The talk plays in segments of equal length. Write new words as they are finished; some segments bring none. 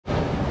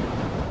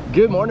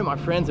Good morning, my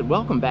friends, and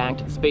welcome back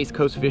to the Space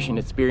Coast Fishing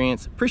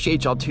Experience.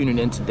 Appreciate y'all tuning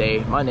in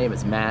today. My name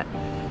is Matt,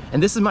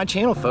 and this is my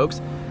channel,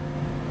 folks.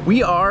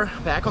 We are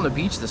back on the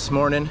beach this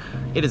morning.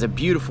 It is a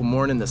beautiful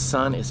morning. The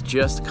sun is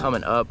just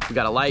coming up. We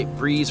got a light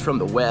breeze from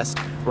the west.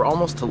 We're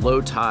almost to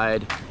low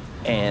tide,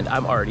 and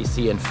I'm already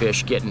seeing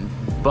fish getting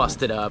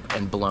busted up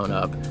and blown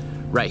up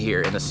right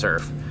here in the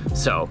surf.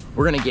 So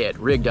we're gonna get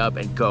rigged up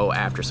and go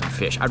after some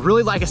fish. I'd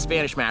really like a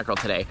Spanish mackerel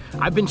today.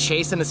 I've been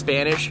chasing the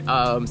Spanish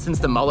since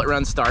the mullet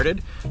run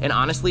started, and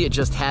honestly, it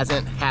just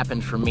hasn't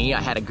happened for me. I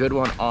had a good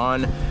one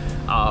on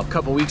a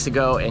couple weeks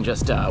ago and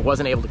just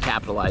wasn't able to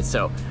capitalize.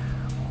 So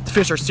the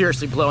fish are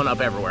seriously blowing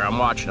up everywhere. I'm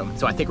watching them.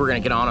 So I think we're gonna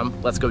get on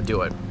them. Let's go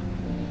do it.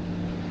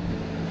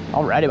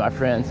 Alrighty, my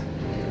friends.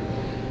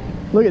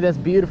 Look at this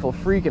beautiful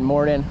freaking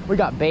morning. We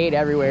got bait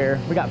everywhere.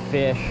 We got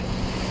fish.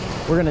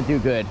 We're gonna do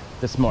good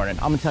this morning.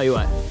 I'm gonna tell you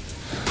what.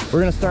 We're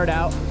gonna start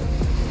out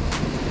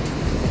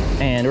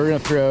and we're gonna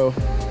throw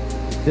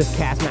this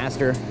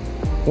Castmaster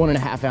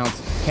 1.5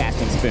 ounce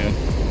casting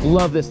spoon.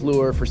 Love this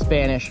lure for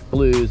Spanish,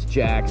 blues,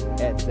 jacks,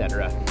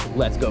 etc.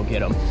 Let's go get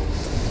them.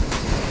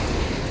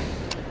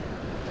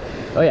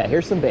 Oh yeah,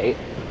 here's some bait.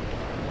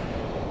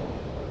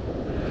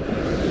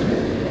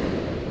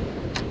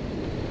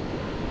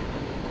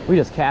 We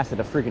just casted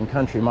a freaking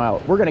country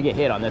mile. We're gonna get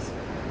hit on this.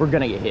 We're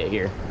gonna get hit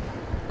here.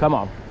 Come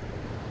on.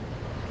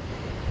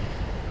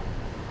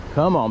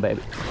 Come on, baby.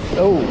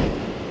 Oh,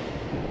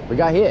 we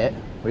got hit.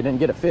 We didn't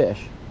get a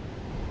fish.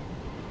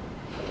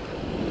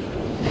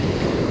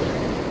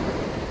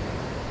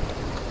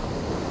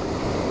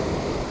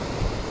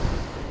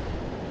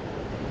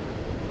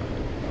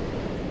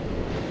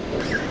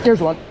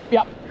 There's one.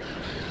 Yep.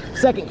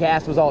 Second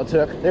cast was all it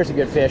took. There's a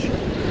good fish.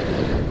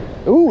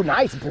 Ooh,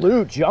 nice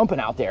blue jumping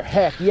out there.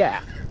 Heck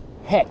yeah.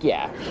 Heck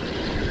yeah.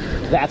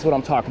 That's what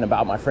I'm talking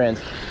about, my friends.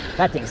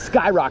 That thing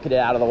skyrocketed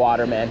out of the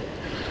water, man.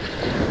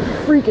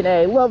 Freaking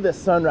A, love this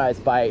sunrise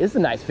bite. This is a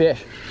nice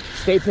fish.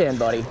 Stay pinned,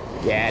 buddy.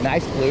 Yeah,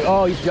 nice blue.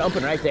 Oh, he's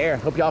jumping right there.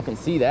 Hope y'all can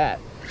see that.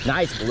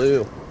 Nice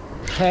blue.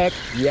 Heck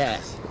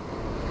yes.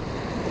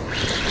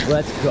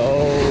 Let's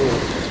go.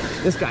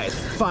 This guy is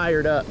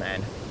fired up,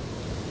 man.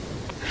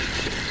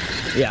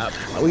 Yeah,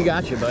 we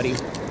got you, buddy.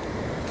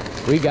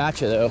 We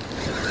got you, though.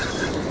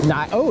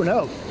 Not, oh,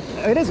 no.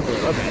 It is a blue.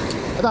 Okay.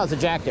 I thought it was a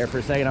jack there for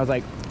a second. I was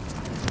like,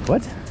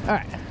 what? All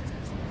right.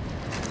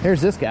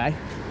 Here's this guy.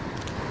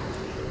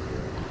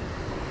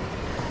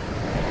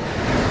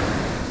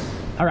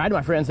 All right,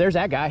 my friends, there's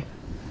that guy.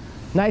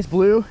 Nice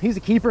blue. He's a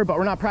keeper, but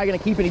we're not probably gonna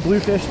keep any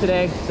bluefish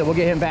today, so we'll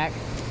get him back.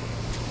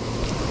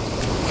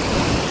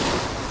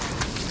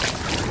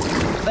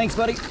 Thanks,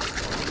 buddy.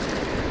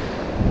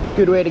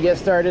 Good way to get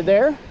started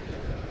there.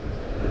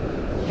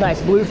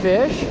 Nice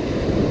bluefish.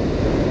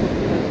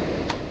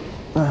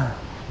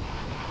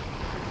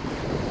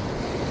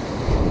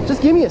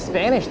 Just give me a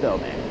Spanish though,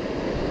 man.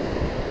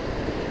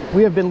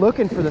 We have been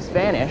looking for the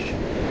Spanish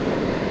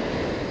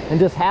and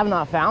just have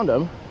not found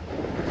them.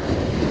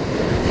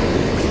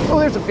 Oh,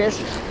 there's a fish.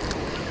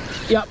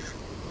 Yep,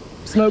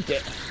 smoked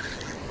it.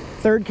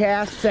 Third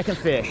cast, second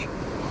fish.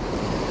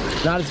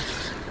 Not as,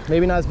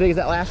 maybe not as big as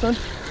that last one.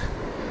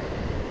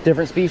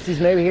 Different species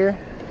maybe here.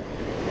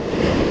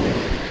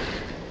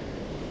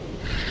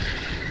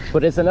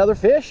 But it's another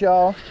fish,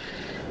 y'all.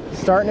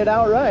 Starting it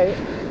out right.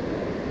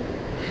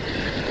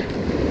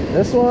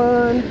 This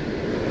one,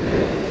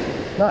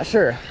 not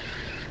sure.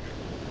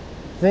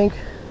 I think,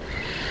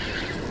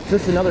 is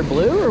this another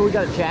blue or we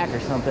got a jack or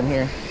something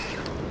here?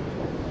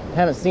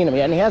 Haven't seen him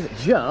yet, and he hasn't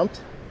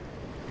jumped.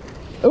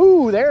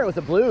 Ooh, there it was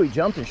a blue. He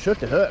jumped and shook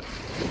the hook.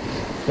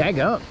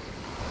 Daggum.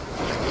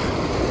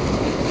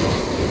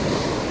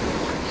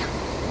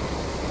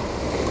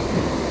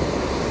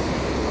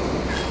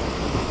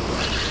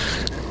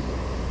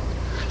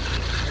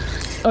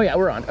 Oh yeah,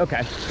 we're on. Okay.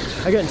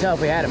 I couldn't tell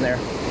if we had him there.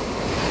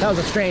 That was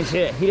a strange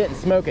hit. He didn't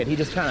smoke it. He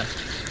just kind of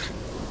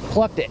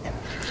plucked it.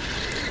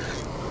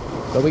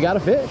 But we got a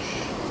fish.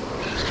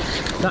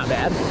 Not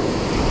bad.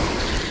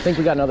 I think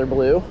we got another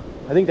blue.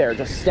 I think they're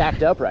just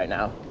stacked up right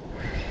now,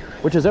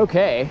 which is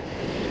okay.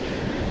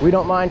 We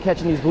don't mind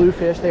catching these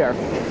bluefish. They are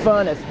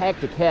fun as heck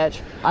to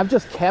catch. I've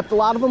just kept a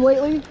lot of them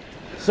lately,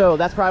 so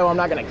that's probably why I'm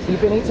not gonna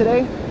keep any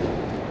today.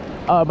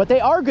 But they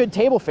are good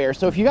table fare.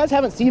 So if you guys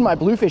haven't seen my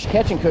bluefish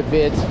catch and cook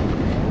vids,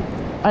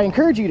 I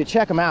encourage you to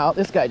check them out.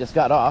 This guy just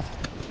got off.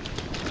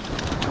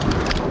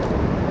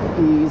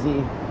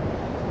 Easy.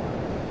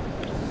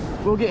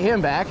 We'll get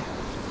him back.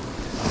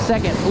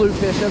 Second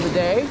bluefish of the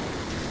day.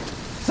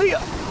 See ya.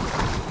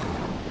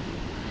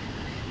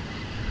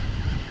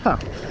 Huh,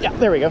 yeah,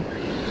 there we go.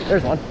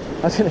 There's one.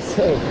 I was gonna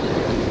say,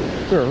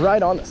 we were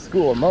right on the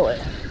school of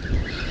mullet.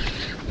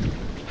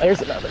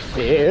 There's another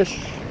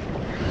fish.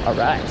 All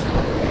right.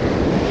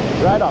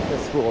 Right off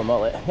this school of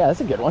mullet. Yeah,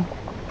 that's a good one.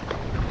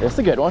 That's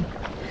a good one.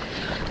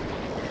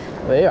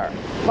 They are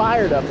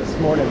fired up this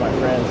morning, my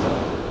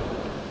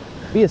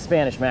friends. Be a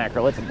Spanish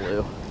mackerel, it's a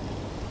blue.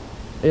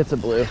 It's a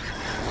blue.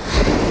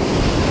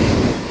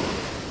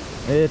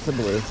 It's a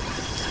blue.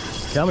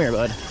 Come here,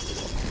 bud.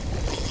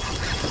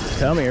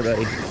 Come here,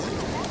 buddy.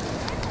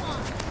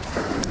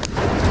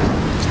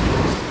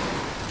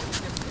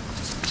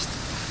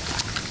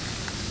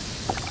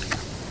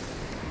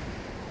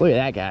 Look at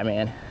that guy,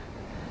 man.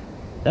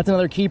 That's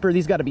another keeper.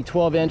 These got to be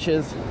 12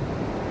 inches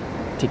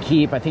to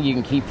keep. I think you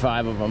can keep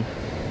 5 of them.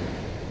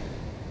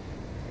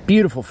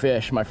 Beautiful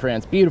fish, my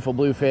friends. Beautiful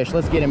bluefish.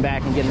 Let's get him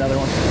back and get another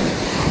one.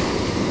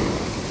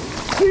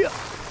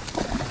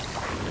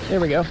 There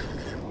we go.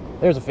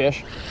 There's a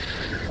fish.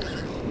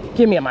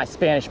 Give me my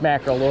Spanish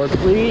mackerel, Lord,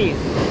 please.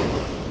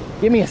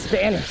 Give me a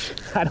Spanish.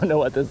 I don't know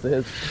what this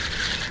is.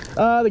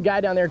 The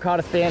guy down there caught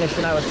a Spanish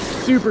and I was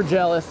super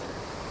jealous,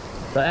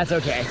 but that's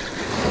okay.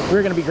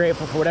 We're gonna be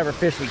grateful for whatever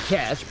fish we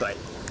catch, but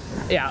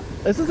yeah,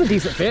 this is a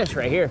decent fish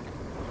right here.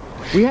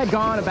 We had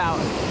gone about,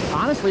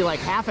 honestly, like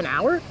half an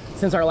hour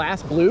since our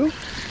last blue.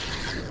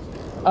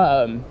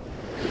 And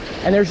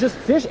there's just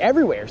fish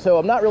everywhere. So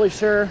I'm not really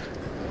sure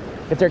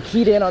if they're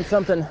keyed in on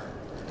something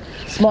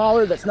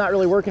smaller that's not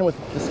really working with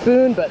the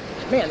spoon, but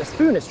man, the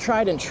spoon is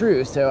tried and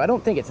true, so I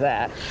don't think it's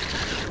that.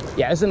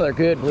 Yeah, this is another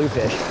good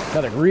bluefish,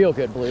 another real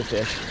good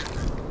bluefish.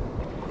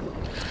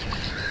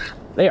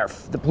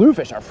 The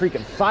bluefish are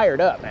freaking fired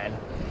up, man.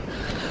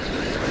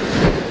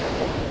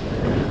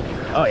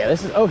 Oh yeah,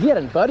 this is, oh, he had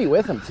a buddy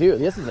with him too.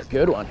 This is a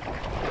good one.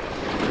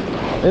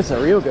 This is a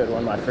real good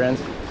one, my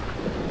friends.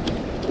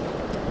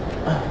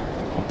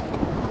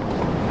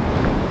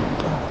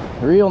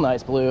 Real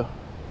nice blue.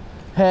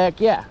 Heck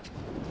yeah.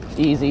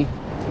 Easy,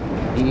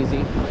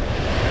 easy.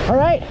 All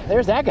right,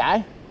 there's that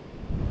guy.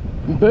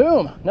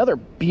 Boom, another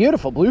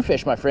beautiful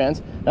bluefish, my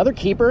friends. Another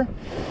keeper.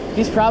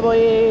 He's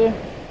probably,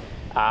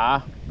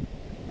 I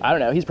don't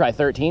know, he's probably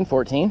 13,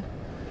 14.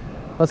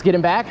 Let's get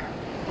him back.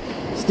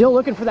 Still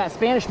looking for that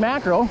Spanish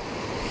mackerel.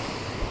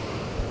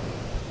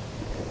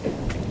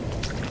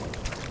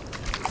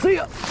 See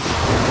ya.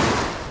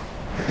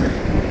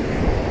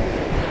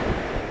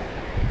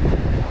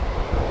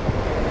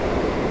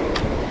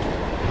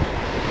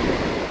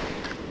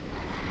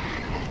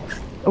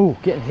 Oh,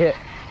 getting hit.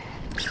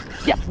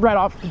 Yep, right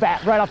off the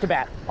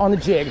bat, on the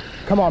jig.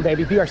 Come on,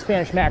 baby, be our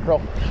Spanish mackerel.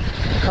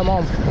 Come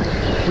on.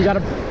 We got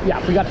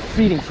a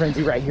feeding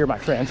frenzy right here, my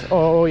friends.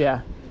 Oh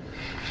yeah.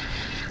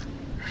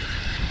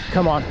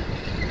 Come on,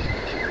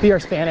 be our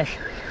Spanish.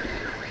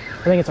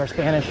 I think it's our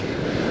Spanish.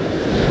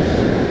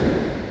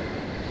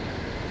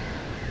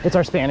 It's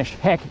our Spanish.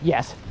 Heck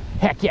yes,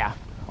 heck yeah.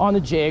 On the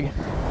jig.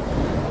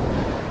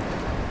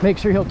 Make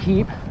sure he'll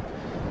keep,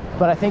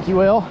 but I think he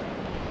will.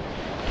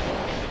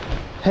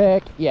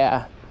 Heck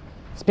yeah.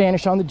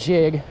 Spanish on the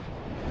jig.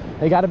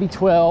 They gotta be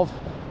 12.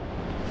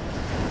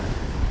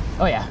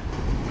 Oh yeah,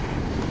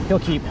 he'll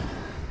keep.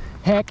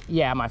 Heck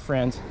yeah, my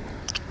friends.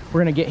 We're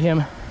gonna get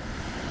him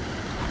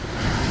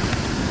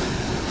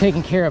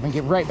taken care of and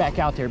get right back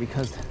out there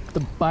because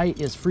the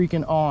bite is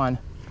freaking on.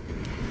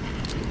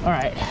 All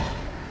right,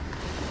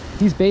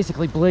 he's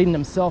basically blading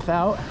himself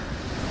out.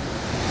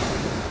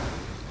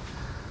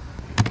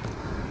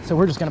 So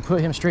we're just gonna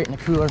put him straight in the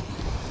cooler.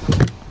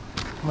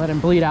 Let him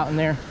bleed out in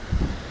there.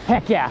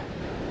 Heck yeah.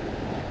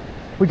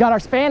 We got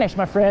our Spanish,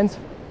 my friends.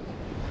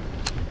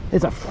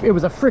 It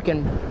was a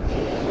freaking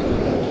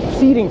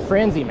feeding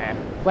frenzy, man.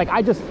 Like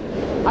I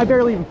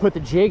barely even put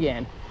the jig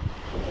in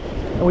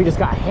and we just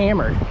got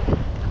hammered.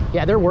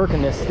 Yeah, they're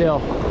working this still.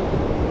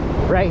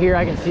 Right here,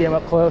 I can see him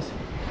up close.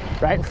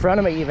 Right in front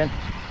of me even.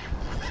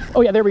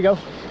 Oh yeah, there we go.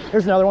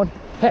 There's another one.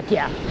 Heck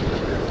yeah.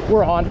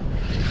 We're on.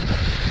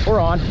 We're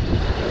on.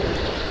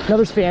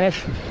 Another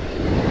Spanish.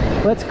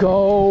 Let's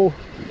go.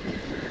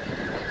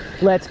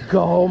 Let's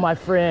go, my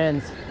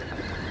friends.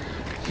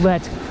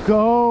 Let's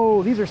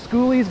go. These are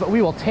schoolies, but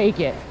we will take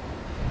it.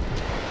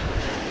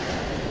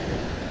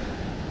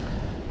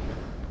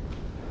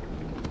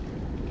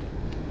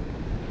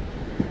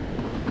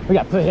 We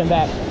got to put him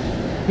back.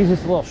 He's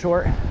just a little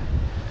short.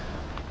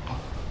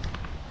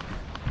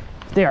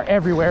 They are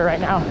everywhere right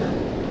now.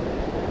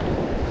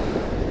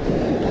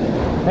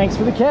 Thanks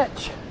for the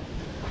catch.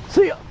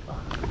 See ya.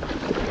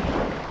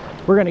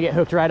 We're gonna get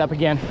hooked right up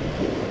again.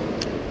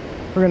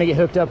 We're gonna get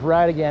hooked up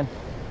right again.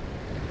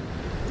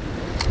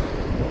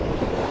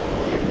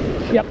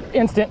 Yep,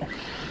 instant,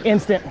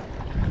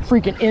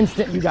 freaking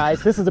instant, you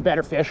guys. This is a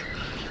better fish.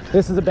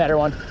 This is a better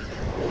one.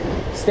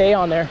 Stay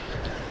on there.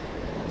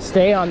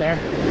 Stay on there.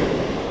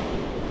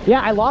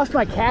 Yeah, I lost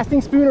my casting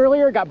spoon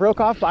earlier. Got broke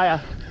off by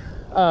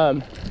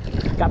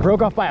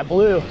a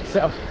blue.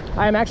 So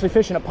I am actually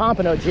fishing a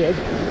pompano jig,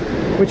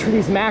 which for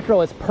these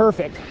mackerel is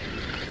perfect.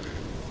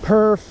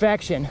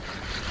 Perfection.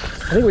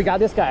 I think we got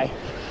this guy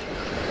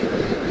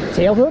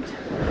tail hooked.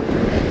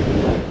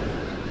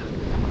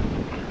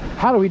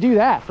 How do we do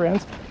that,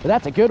 friends? But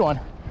that's a good one.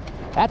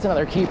 That's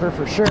another keeper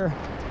for sure.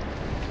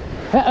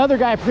 That other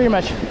guy pretty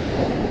much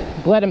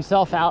bled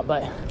himself out,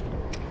 but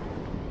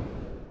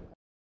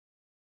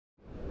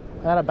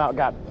that about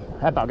got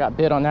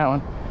bit on that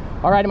one.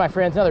 Alrighty, my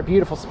friends, another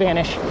beautiful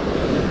Spanish.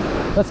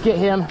 Let's get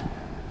him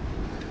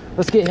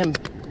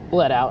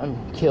bled out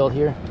and killed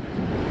here.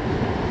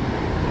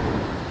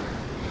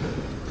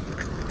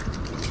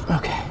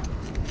 Okay.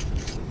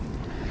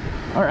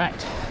 All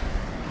right.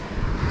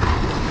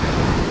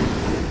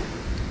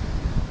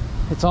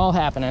 It's all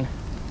happening.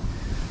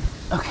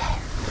 Okay.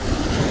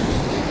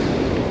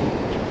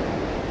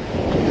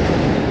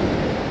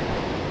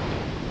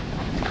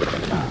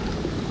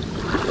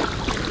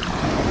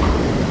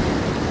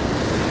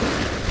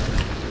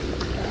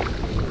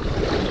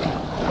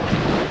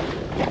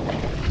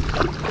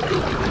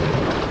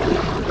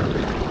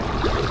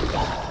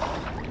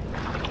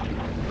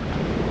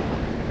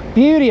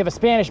 Beauty of a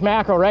Spanish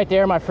mackerel right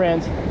there, my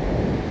friends.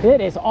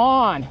 It is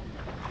on.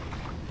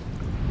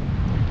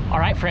 All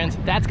right, friends,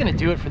 that's gonna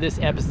do it for this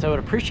episode.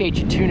 Appreciate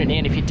you tuning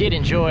in. If you did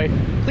enjoy,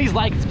 please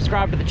like and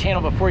subscribe to the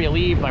channel before you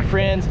leave. My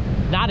friends,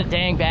 not a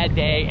dang bad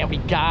day, and we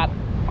got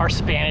our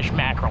Spanish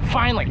mackerel.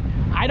 Finally,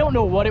 I don't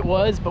know what it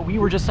was, but we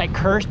were just like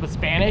cursed with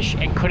Spanish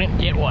and couldn't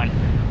get one.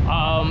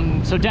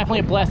 So definitely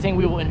a blessing.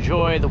 We will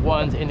enjoy the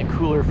ones in the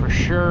cooler for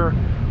sure.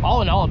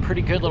 All in all, a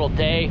pretty good little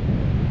day.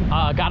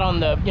 Got on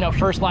the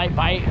first light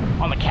bite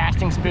on the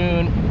casting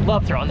spoon.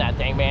 Love throwing that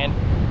thing, man,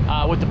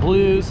 with the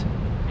blues.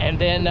 And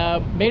then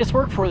made us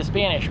work for the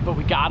Spanish, but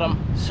we got them.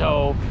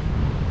 So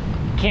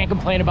can't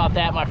complain about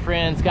that, my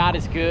friends. God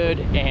is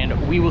good,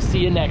 and we will see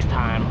you next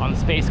time on the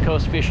Space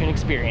Coast Fishing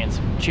Experience.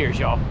 Cheers,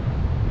 y'all.